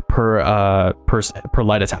 106k per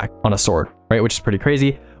light attack on a sword, right? Which is pretty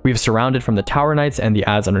crazy. We've surrounded from the Tower Knights and the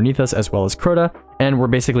ads underneath us, as well as Crota, and we're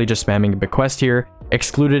basically just spamming Bequest here.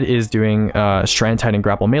 Excluded is doing Strand Tight and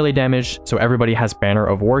Grapple melee damage, so everybody has Banner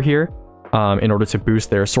of War here in order to boost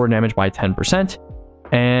their sword damage by 10%.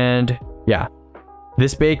 And yeah,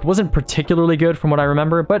 this bake wasn't particularly good from what I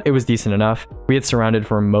remember, but it was decent enough. We had surrounded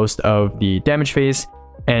for most of the damage phase,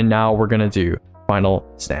 and now we're gonna do Final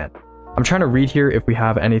Stand. I'm trying to read here if we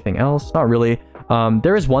have anything else. Not really.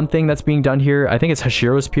 There is one thing that's being done here. I think it's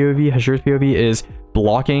Hashiro's POV. Hashiro's POV is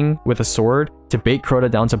blocking with a sword to bait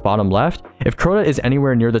Crota down to bottom left. If Crota is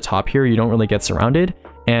anywhere near the top here, you don't really get surrounded.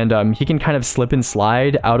 And he can kind of slip and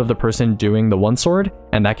slide out of the person doing the one sword,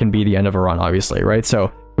 and that can be the end of a run, obviously, right?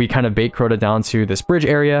 So we kind of bait Crota down to this bridge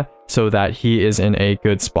area so that he is in a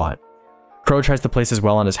good spot. Crow tries to place his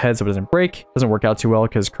well on his head so it doesn't break. Doesn't work out too well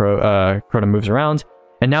because Crota moves around.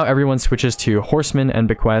 And now everyone switches to Horseman and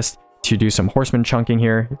Bequest to do some Horseman chunking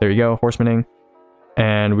here. There you go, Horsemaning.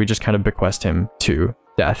 And we just kind of Bequest him to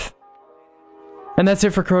death. And that's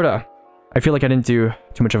it for Crota. I feel like I didn't do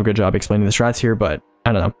too much of a good job explaining the strats here, but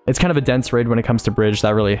I don't know. It's kind of a dense raid when it comes to bridge.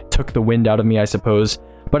 That really took the wind out of me, I suppose.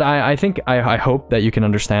 But I hope that you can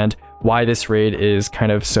understand why this raid is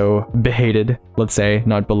kind of so behated, let's say,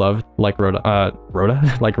 not beloved like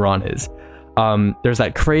like Ron is. There's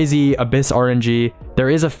that crazy Abyss RNG. There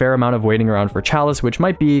is a fair amount of waiting around for Chalice, which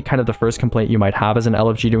might be kind of the first complaint you might have as an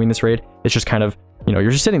LFG doing this raid. It's just kind of, you know,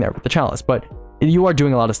 you're just sitting there with the Chalice, but you are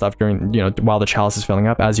doing a lot of stuff during, you know, while the Chalice is filling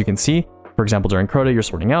up, as you can see. For example, during Crota, you're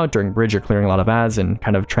sorting out. During Bridge, you're clearing a lot of ads and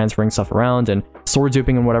kind of transferring stuff around and sword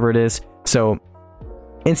duping and whatever it is. So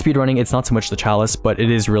in speedrunning, it's not so much the Chalice, but it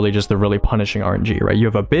is really just the really punishing RNG, right? You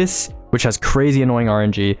have Abyss, which has crazy annoying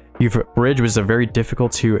RNG. You have Bridge, which is a very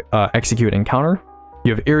difficult to execute and counter.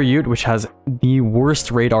 You have Irriute, which has the worst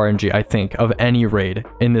raid RNG, I think, of any raid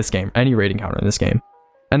in this game, any raid encounter in this game.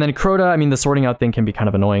 And then Crota, I mean, the sorting out thing can be kind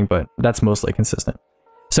of annoying, but that's mostly consistent.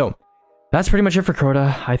 So that's pretty much it for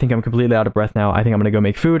Crota. I think I'm completely out of breath now. I think I'm going to go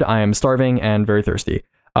make food. I am starving and very thirsty.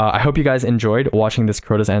 I hope you guys enjoyed watching this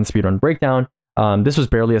Crota's End speedrun breakdown. This was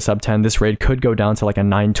barely a sub 10. This raid could go down to like a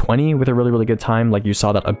 920 with a really, really good time. Like you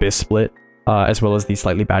saw that Abyss split as well as the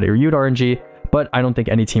slightly bad reviewed RNG. But I don't think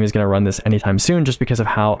any team is going to run this anytime soon just because of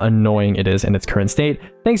how annoying it is in its current state.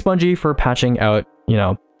 Thanks, Bungie, for patching out, you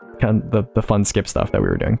know, kind of the fun skip stuff that we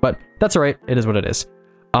were doing. But that's all right. It is what it is.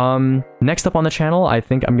 Next up on the channel, I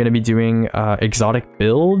think I'm going to be doing exotic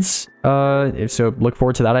builds. So look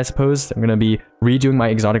forward to that, I suppose. I'm going to be redoing my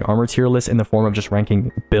exotic armor tier list in the form of just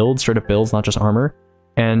ranking builds, straight up builds, not just armor.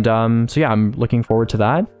 And so yeah, I'm looking forward to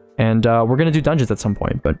that. And we're going to do dungeons at some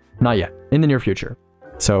point, but not yet. In the near future.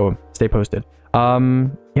 So stay posted.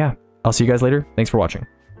 Yeah, I'll see you guys later. Thanks for watching.